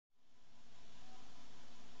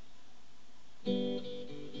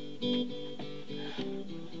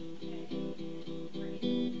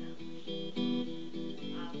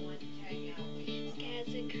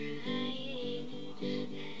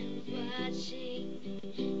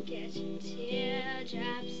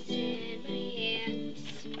Teardrops in my hands,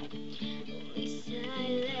 only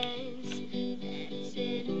silence that's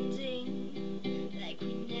ending, like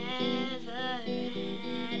we never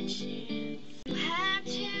had a chance. You have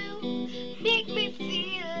to make me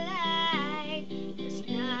feel like there's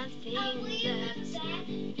nothing left of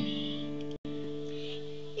me.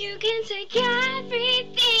 You can take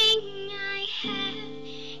everything I have,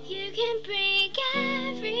 you can break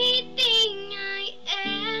everything I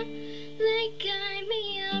am, like I'm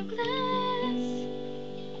made of glass,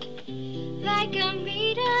 like I'm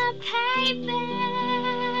made of paper.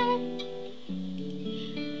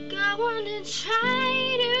 Go on and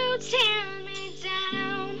try to tear me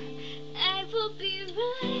down, I will be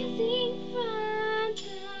rising from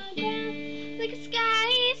the ground, like a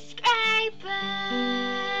skyscraper,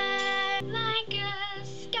 like a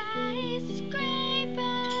skyscraper.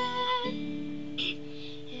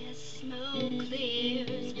 As smoke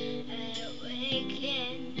clears, I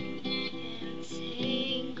awaken and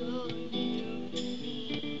tangle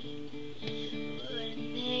newly. Would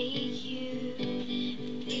make you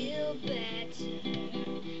feel better,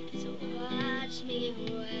 so watch me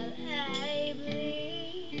while I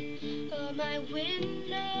bleed. Oh, my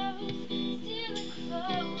windows still are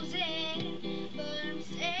closing, but I'm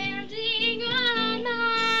standing on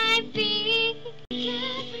my feet.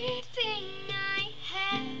 Everything I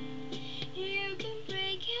have, you can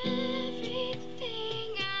break everything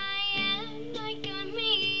I am, like I'm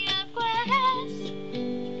made of glass,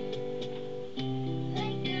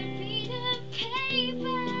 like I'm made of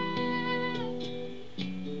paper.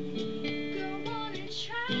 Go on and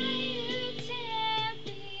try to tear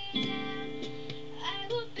me down, I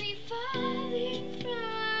will be falling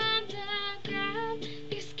from the ground,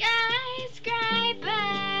 like a skyscraper,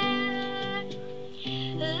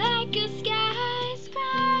 like a skyscraper.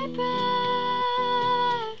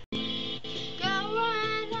 Go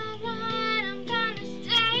on, I'm gonna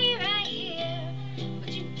stay right here,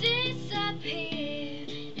 but you disappear.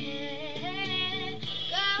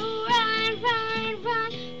 Go run, run,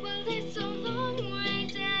 run, well it's a long way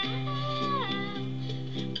down,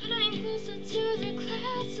 but I'm closer to the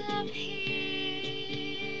clouds up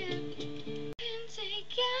here. You can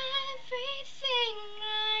take everything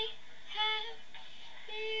I have,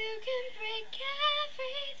 you can break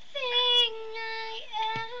everything I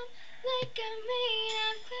am, like I'm made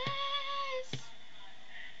of glass,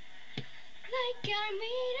 like I'm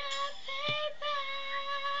made of paper.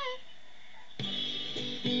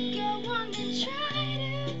 Go on and try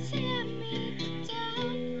to tear me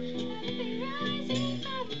down, I will be rising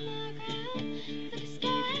from the ground, like a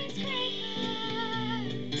skyscraper,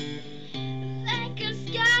 like a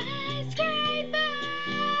skyscraper,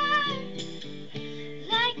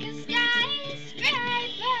 like a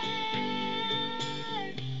skyscraper,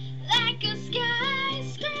 like a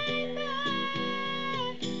skyscraper,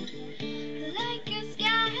 like a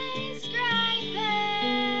skyscraper.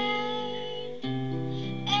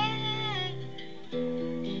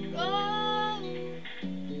 Oh,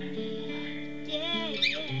 yeah,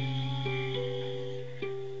 yeah.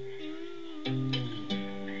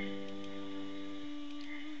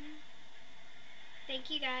 Thank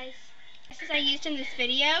you guys. This is I used in this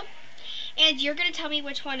video, and you're gonna tell me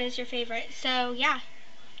which one is your favorite. So yeah,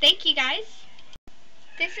 thank you guys.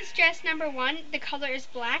 This is dress number 1. The color is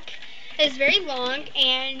black. It is very long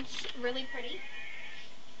and really pretty.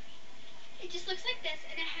 It just looks like this,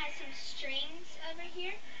 and it has some strings over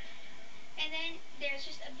here, and then there's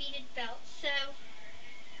just a beaded belt. So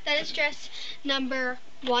that is dress number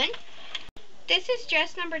 1. This is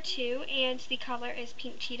dress number 2, and the color is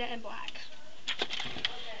pink cheetah and black.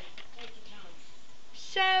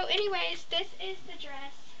 So anyways, this is the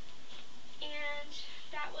dress, and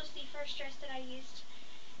that was the first dress that I used,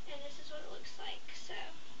 and this is what it looks like. So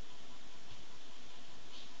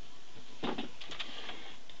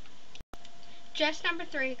dress number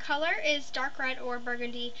 3, color is dark red or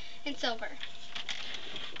burgundy and silver.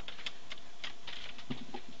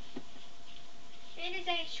 It is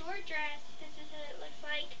a short dress. This is what it looks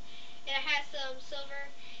like. And it has some silver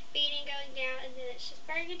beading going down, and then it's just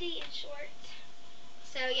burgundy and short.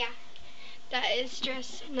 So yeah, that is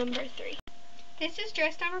dress number 3. This is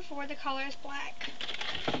dress number 4. The color is black.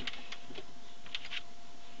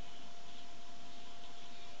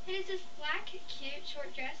 It is this black, cute,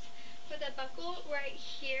 short dress with a buckle right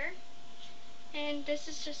here. And this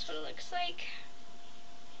is just what it looks like.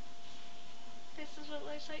 This is what it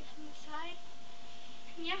looks like from the side.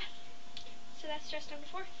 And yeah, so that's dress number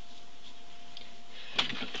 4.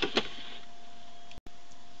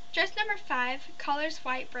 Dress number 5, colors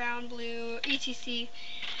white, brown, blue, etc.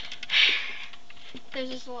 there's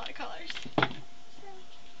just a lot of colors.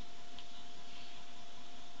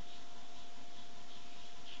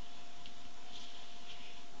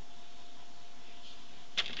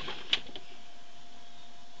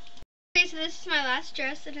 Okay, so this is my last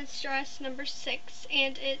dress, and it's dress number 6,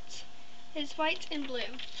 and it is white and blue.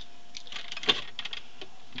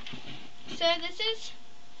 So this is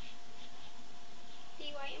the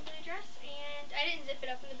white and blue dress, and I didn't zip it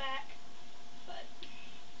up in the back, but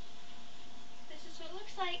this is what it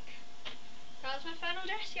looks like. That was my final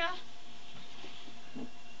dress, y'all.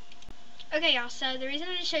 Okay, y'all, so the reason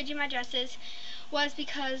I showed you my dresses was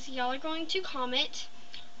because y'all are going to comment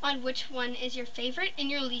on which one is your favorite and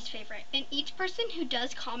your least favorite. And each person who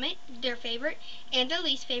does comment their favorite and their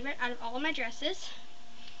least favorite out of all of my dresses,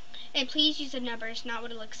 and please use the numbers, not what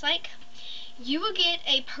it looks like, you will get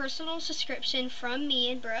a personal subscription from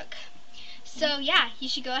me and Brooke. So yeah, you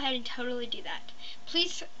should go ahead and totally do that.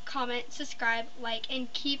 Please comment, subscribe, like,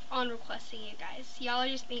 and keep on requesting, you guys. Y'all are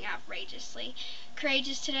just being outrageously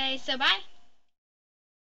courageous today. So bye.